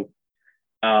 So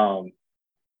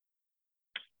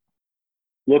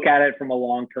look at it from a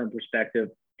long-term perspective.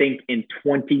 Think in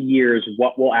 20 years,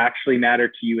 what will actually matter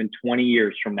to you in 20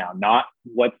 years from now, not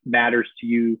what matters to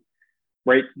you,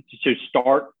 right? So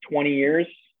start 20 years,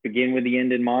 begin with the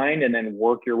end in mind, and then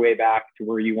work your way back to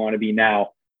where you want to be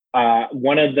now.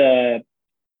 One of the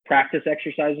practice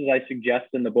exercises I suggest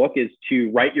in the book is to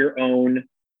write your own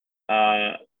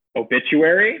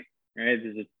obituary, right?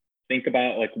 Think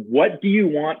about, like, what do you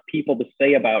want people to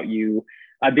say about you?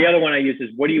 The other one I use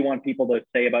is, what do you want people to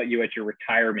say about you at your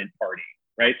retirement party,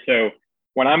 right? So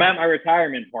when I'm at my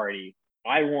retirement party,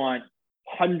 I want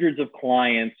hundreds of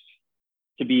clients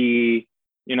to be,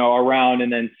 around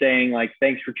and then saying, like,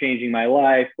 thanks for changing my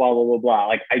life, blah, blah, blah, blah.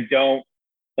 Like, I don't,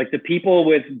 like, the people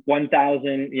with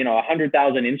 1,000,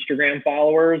 100,000 Instagram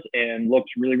followers and looks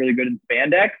really, really good in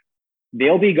spandex,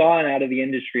 they'll be gone out of the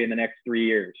industry in the next 3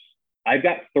 years. I've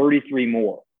got 33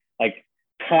 more. Like,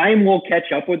 time will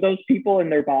catch up with those people in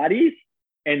their bodies,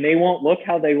 and they won't look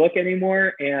how they look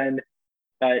anymore. And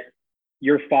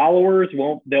your followers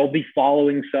they'll be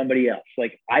following somebody else.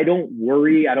 Like, I don't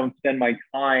worry. I don't spend my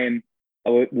time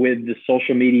with the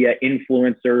social media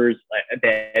influencers.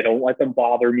 I don't let them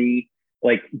bother me.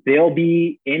 Like, they'll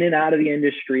be in and out of the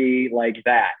industry like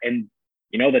that. And,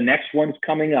 the next one's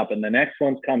coming up, and the next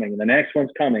one's coming, and the next one's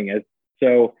coming.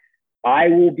 So I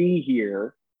will be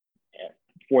here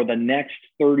for the next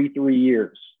 33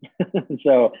 years.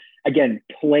 So again,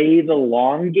 play the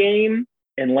long game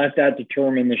and let that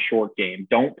determine the short game.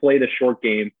 Don't play the short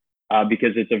game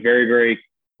because it's a very, very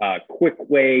quick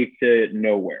way to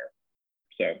nowhere.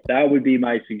 So that would be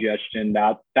my suggestion.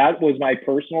 That was my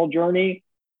personal journey.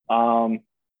 And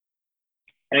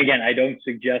again, I don't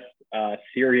suggest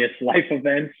serious life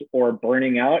events or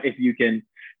burning out if you can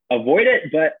avoid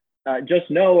it, but just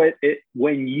know it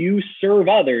when you serve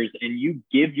others and you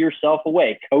give yourself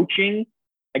away. Coaching,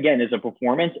 again, is a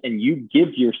performance, and you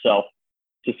give yourself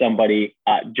to somebody.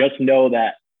 Just know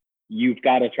that you've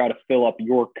got to try to fill up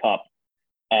your cup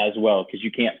as well, because you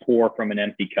can't pour from an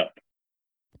empty cup.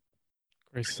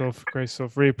 Great stuff. Great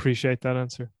stuff. Really appreciate that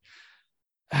answer.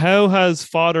 How has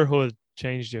fatherhood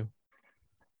changed you?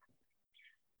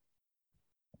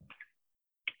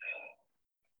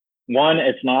 One,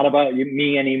 it's not about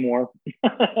me anymore.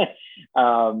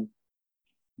 Again,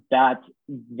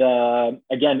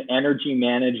 energy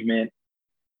management,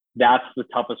 that's the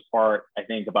toughest part, I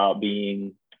think, about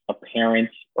being a parent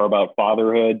or about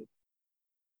fatherhood.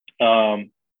 You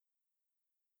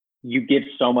give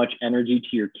so much energy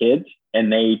to your kids,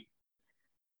 and you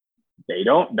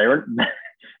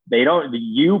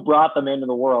brought them into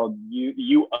the world.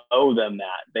 You owe them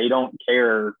that. They don't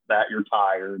care that you're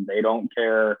tired. They don't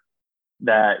care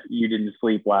that you didn't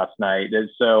sleep last night. And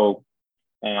so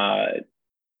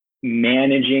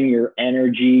managing your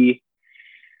energy,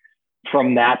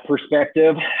 from that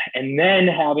perspective, and then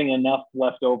having enough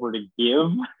left over to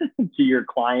give to your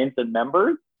clients and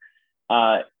members,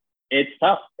 it's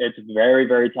tough. It's very,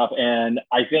 very tough. And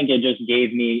I think it just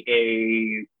gave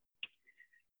me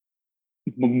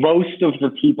most of the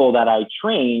people that I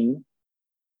train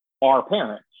are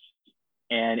parents.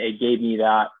 And it gave me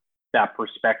that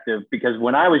perspective, because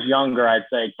when I was younger, I'd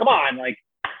say, come on, like,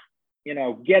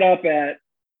 get up at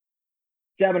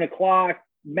 7:00,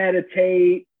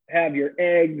 meditate, have your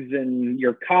eggs and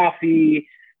your coffee,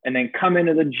 and then come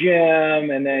into the gym,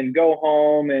 and then go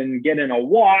home and get in a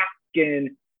walk.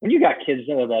 And when you got kids,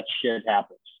 none of that shit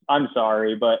happens. I'm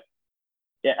sorry, but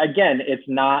again, it's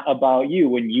not about you.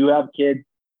 When you have kids,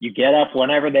 you get up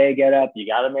whenever they get up. You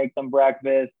got to make them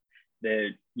breakfast.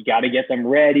 You got to get them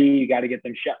ready. You got to get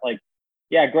them shut. Like,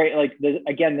 yeah, great. Like,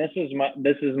 again, this is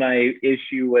my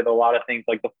issue with a lot of things,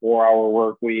 like the 4-hour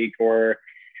work week, or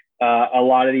a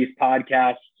lot of these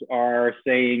podcasts are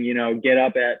saying, get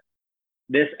up at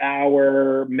this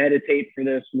hour, meditate for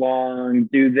this long,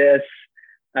 do this,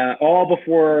 all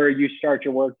before you start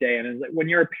your work day. And it's like, when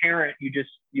you're a parent,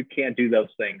 you can't do those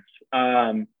things.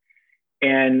 And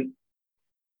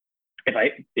if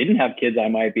I didn't have kids, I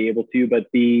might be able to, but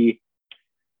the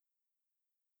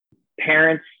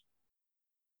parents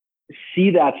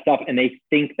see that stuff and they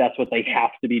think that's what they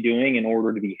have to be doing in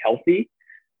order to be healthy.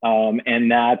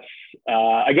 And that's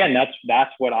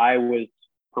what I was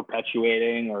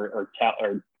perpetuating or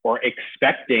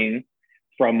expecting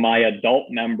from my adult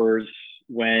members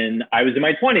when I was in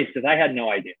my 20s, because I had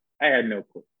no idea. I had no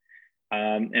clue.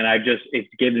 And it's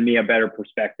given me a better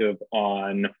perspective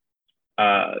on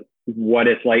what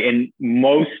it's like. And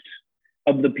most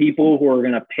of the people who are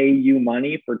going to pay you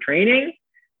money for training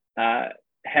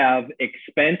have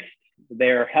expensed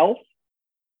their health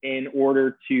in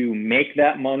order to make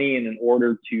that money and in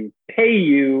order to pay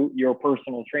you your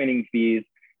personal training fees.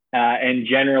 And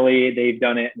generally they've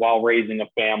done it while raising a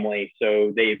family.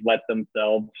 So they've let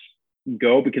themselves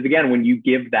go, because again, when you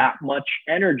give that much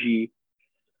energy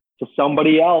to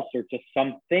somebody else or to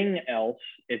something else,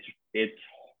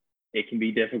 it can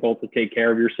be difficult to take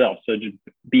care of yourself. So just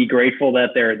be grateful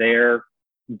that they're there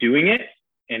doing it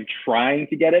and trying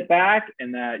to get it back,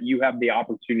 and that you have the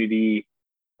opportunity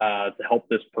to help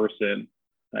this person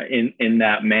in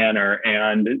that manner.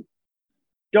 And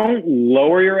don't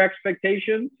lower your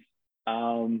expectations,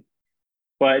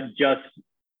 but just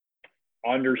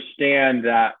understand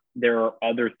that there are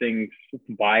other things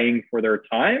vying for their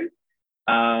time,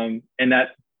 and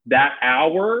that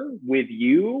hour with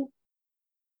you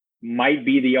might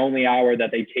be the only hour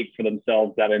that they take for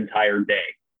themselves that entire day.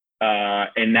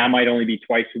 And that might only be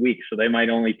twice a week. So they might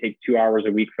only take 2 hours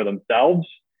a week for themselves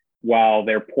while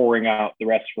they're pouring out the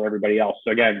rest for everybody else.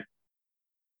 So again,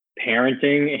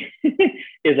 parenting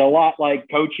is a lot like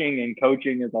coaching, and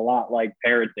coaching is a lot like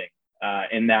parenting,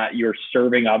 in that you're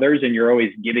serving others and you're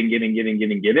always giving.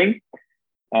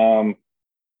 So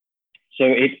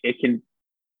it can,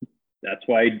 that's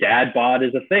why dad bod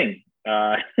is a thing.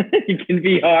 It can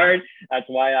be hard. That's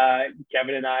why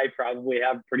Kevin and I probably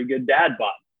have pretty good dad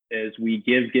bod, is we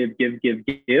give,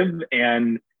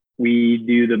 and we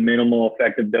do the minimal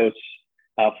effective dose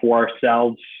for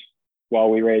ourselves while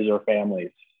we raise our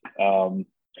families.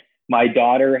 My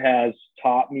daughter has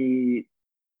taught me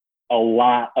a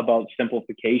lot about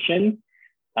simplification,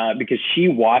 because she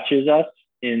watches us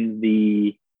in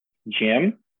the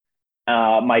gym.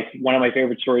 One of my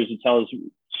favorite stories to tell is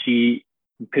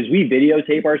because we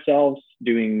videotape ourselves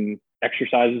doing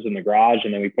exercises in the garage,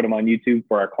 and then we put them on YouTube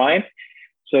for our clients.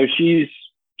 So she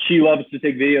loves to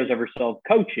take videos of herself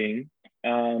coaching.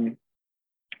 And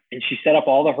she set up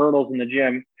all the hurdles in the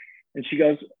gym, and she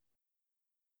goes,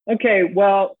 okay,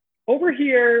 well, over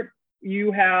here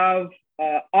you have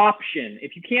option.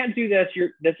 If you can't do this,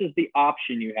 this is the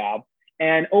option you have.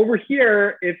 And over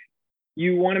here, if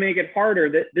you want to make it harder,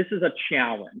 this is a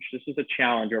challenge. This is a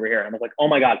challenge over here. And I was like, oh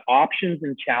my God, options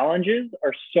and challenges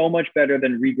are so much better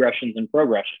than regressions and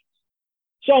progressions.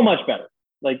 So much better.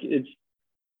 Like,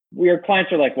 our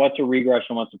clients are like, what's a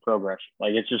regression? What's a progression?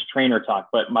 Like, it's just trainer talk.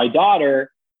 But my daughter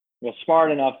was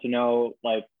smart enough to know,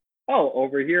 like, oh,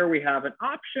 over here we have an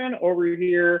option. Over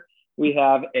here we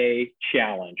have a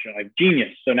challenge. And I'm like,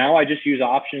 genius. So now I just use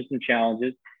options and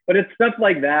challenges. But it's stuff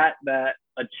like that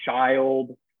a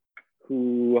child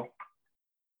who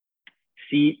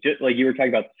like you were talking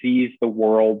about, sees the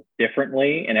world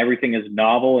differently, and everything is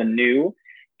novel and new,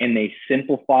 and they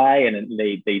simplify and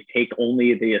they take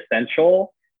only the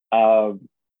essential.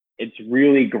 It's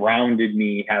really grounded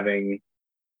me having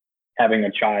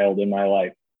a child in my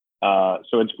life.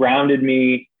 So it's grounded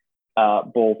me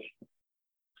both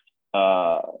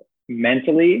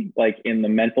mentally, like in the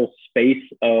mental space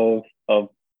of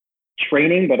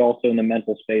training, but also in the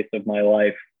mental space of my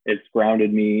life. It's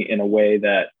grounded me in a way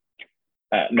that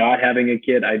not having a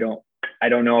kid, I don't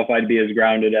know if I'd be as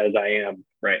grounded as I am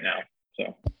right now.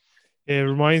 So It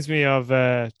reminds me of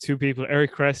two people.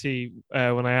 Eric Cressy,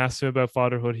 when I asked him about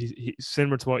fatherhood, he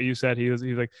similar to what you said. He was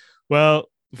like, well,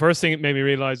 the first thing it made me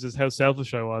realize is how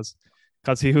selfish I was,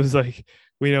 because he was like,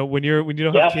 you know, when you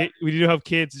don't have when you don't have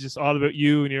kids, it's just all about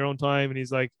you and your own time. And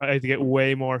he's like, I had to get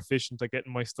way more efficient at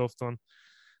getting my stuff done.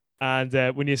 And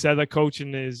when you said that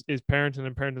coaching is parenting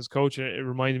and parenting is coaching, it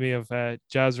reminded me of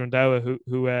Jazz Rendawa,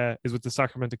 who is with the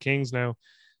Sacramento Kings now,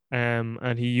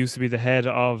 and he used to be the head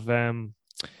of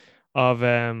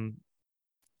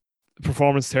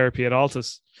performance therapy at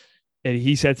Altus. And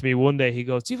he said to me one day, he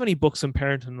goes, "Do you have any books on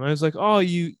parenting?" And I was like, "Oh, are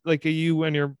you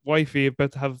and your wife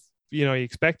about to have, you know, you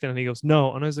expecting?" And he goes,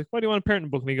 "No." And I was like, "Why do you want a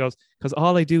parenting book?" And he goes, "Because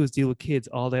all I do is deal with kids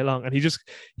all day long." And he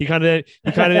kind of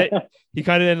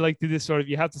then like did this sort of,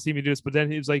 you have to see me do this, but then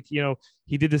he was like, you know,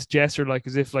 he did this gesture like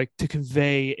as if like to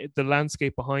convey the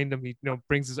landscape behind him. He, you know,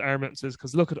 brings his arm out and says,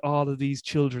 "Because look at all of these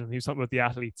children." And he was talking about the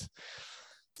athletes.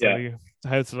 So yeah,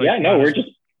 how to like yeah. No, we're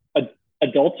just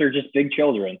adults are just big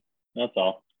children. That's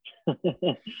all.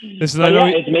 It's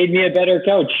made me a better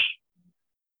coach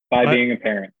by being a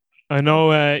parent. I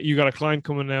know you got a client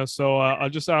coming now, so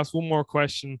I'll just ask one more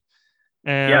question.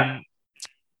 You're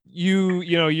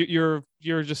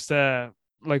just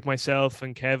like myself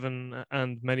and Kevin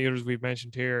and many others we've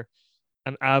mentioned here,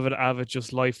 an avid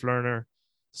just life learner.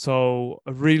 So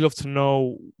I'd really love to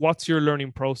know, what's your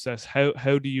learning process?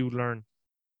 How do you learn?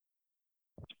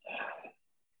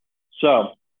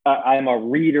 So I'm a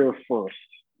reader first.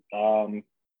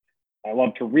 I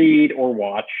love to read or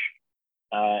watch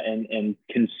and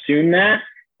consume that.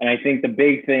 And I think the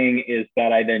big thing is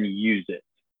that I then use it.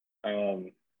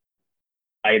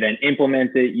 I then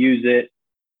implement it, use it,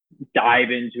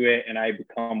 dive into it, and I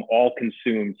become all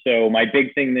consumed. So my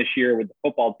big thing this year with the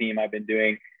football team I've been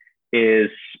doing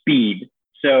is speed.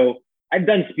 So I've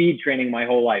done speed training my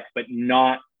whole life, but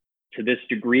not to this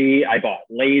degree. I bought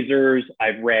lasers.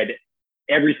 I've read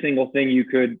every single thing you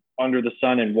could under the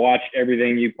sun and watched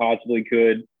everything you possibly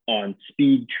could on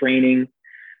speed training.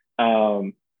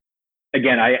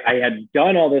 Again, I had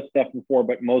done all this stuff before,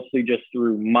 but mostly just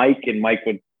through Mike, and Mike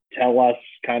would tell us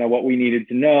kind of what we needed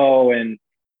to know,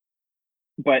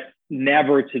 but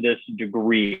never to this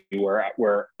degree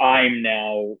where I'm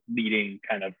now leading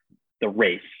kind of the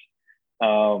race.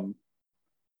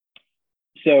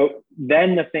 So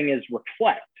then the thing is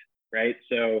reflect, right?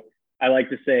 So I like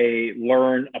to say,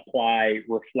 learn, apply,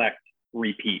 reflect,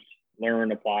 repeat.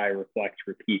 Learn, apply, reflect,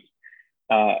 repeat.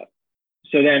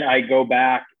 So then I go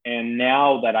back, and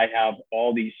now that I have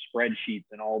all these spreadsheets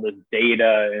and all this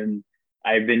data, and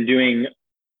I've been doing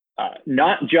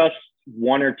not just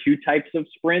one or two types of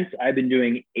sprints, I've been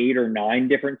doing 8 or 9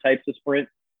 different types of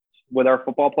sprints with our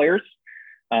football players.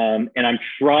 And I'm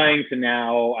trying to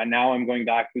now I'm going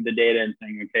back through the data and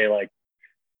saying, okay, like,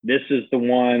 this is the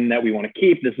one that we want to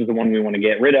keep. This is the one we want to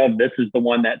get rid of. This is the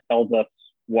one that tells us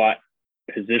what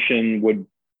position would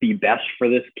be best for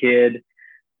this kid.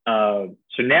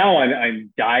 So now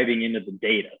I'm diving into the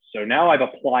data. So now I've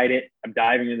applied it. I'm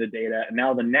diving into the data. And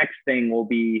now the next thing will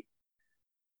be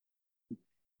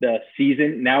the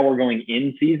season. Now we're going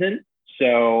in season.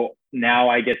 So now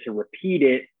I get to repeat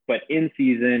it, but in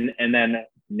season, and then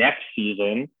next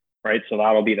season, right? So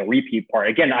that'll be the repeat part.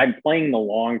 Again, I'm playing the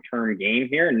long-term game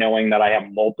here, knowing that I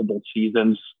have multiple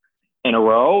seasons in a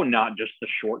row, not just the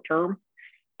short term.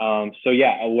 So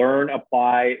yeah, I learn,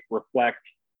 apply, reflect,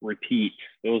 repeat.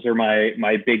 Those are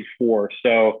my big 4.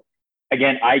 So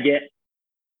again, I get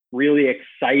really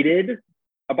excited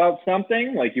about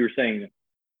something, like you were saying,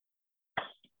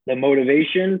 the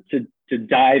motivation to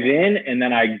dive in, and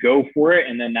then I go for it.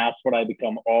 And then that's what I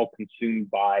become all consumed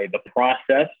by, the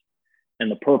process and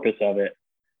the purpose of it.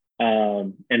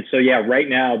 And so, yeah, right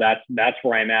now that's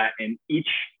where I'm at. And each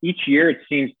year it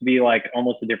seems to be like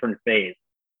almost a different phase.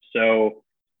 So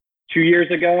 2 years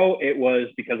ago, it was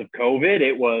because of COVID.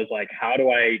 It was like, how do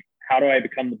I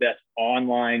become the best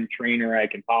online trainer I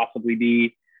can possibly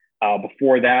be?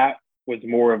 Before that was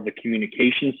more of the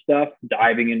communication stuff,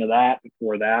 diving into that.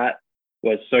 Before that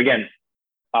was, so again,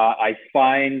 I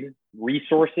find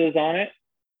resources on it.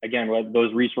 Again,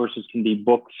 those resources can be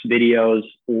books, videos,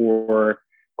 or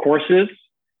courses.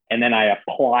 And then I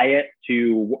apply it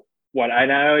to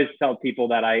and I always tell people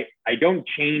that I don't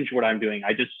change what I'm doing.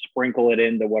 I just sprinkle it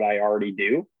into what I already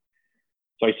do.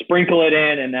 So I sprinkle it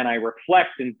in, and then I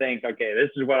reflect and think, okay, this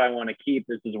is what I want to keep.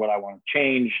 This is what I want to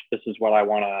change. This is what I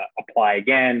want to apply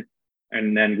again.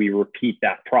 And then we repeat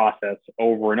that process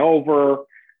over and over.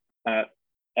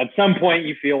 At some point,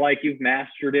 you feel like you've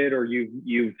mastered it, or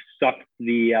you've sucked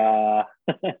the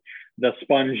the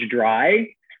sponge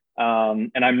dry.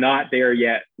 And I'm not there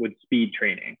yet with speed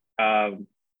training. I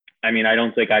mean, I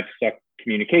don't think I've sucked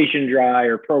communication dry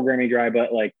or programming dry,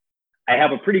 but like I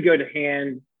have a pretty good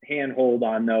handhold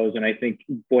on those. And I think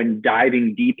when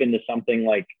diving deep into something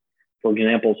like, for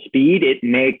example, speed, it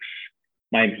makes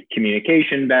my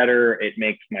communication better. It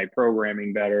makes my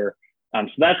programming better. So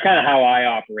that's kind of how I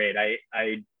operate.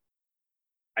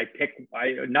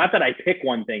 Not that I pick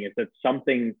one thing, it's that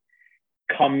something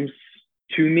comes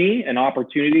to me, an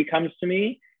opportunity comes to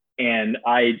me, and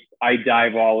I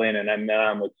dive all in, and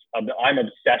I'm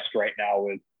obsessed right now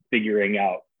with figuring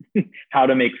out how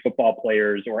to make football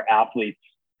players or athletes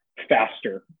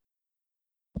faster.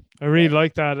 I really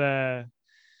like that.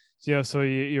 So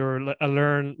you're a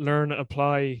learn,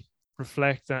 apply,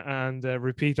 reflect, and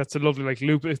repeat. That's a lovely like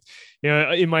loop.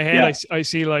 In my head, I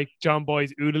see like John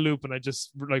Boyd's OODA loop, and I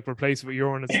just like replace it with your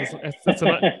one.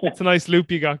 It's a nice loop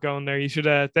you got going there. You should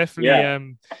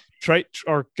definitely try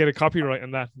or get a copyright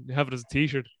on that and have it as a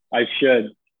t-shirt. I should.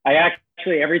 I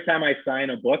actually, every time I sign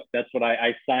a book, that's what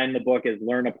I sign the book as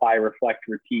Learn, Apply, Reflect,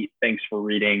 Repeat. Thanks for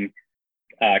reading,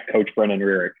 Coach Brendan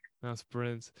Rearick. That's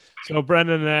brilliant. So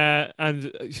Brendan,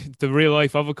 and the real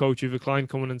life of a coach, you have a client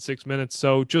coming in 6 minutes.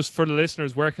 So just for the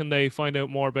listeners, where can they find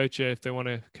out more about you if they want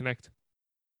to connect?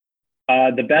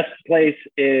 The best place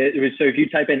is, so if you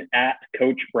type in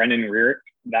 @Coach Brendan Rearick,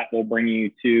 that will bring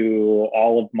you to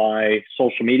all of my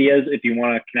social medias. If you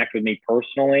want to connect with me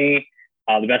personally,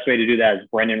 the best way to do that is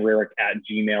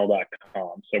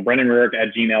brendanrearick@gmail.com. So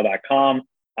brendanrearick@gmail.com.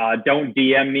 Don't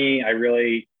DM me. I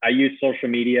use social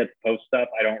media to post stuff.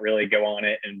 I don't really go on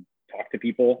it and talk to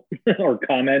people or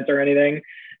comment or anything.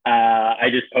 I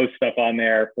just post stuff on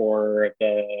there for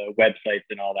the websites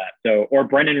and all that. So, or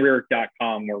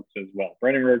brendanrearick.com works as well.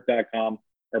 brendanrearick.com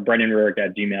or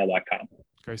brendanrearick@gmail.com.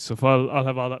 Great. So I'll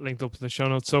have all that linked up in the show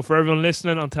notes. So for everyone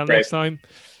listening, until next time,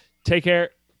 take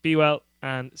care, be well,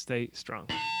 and stay strong.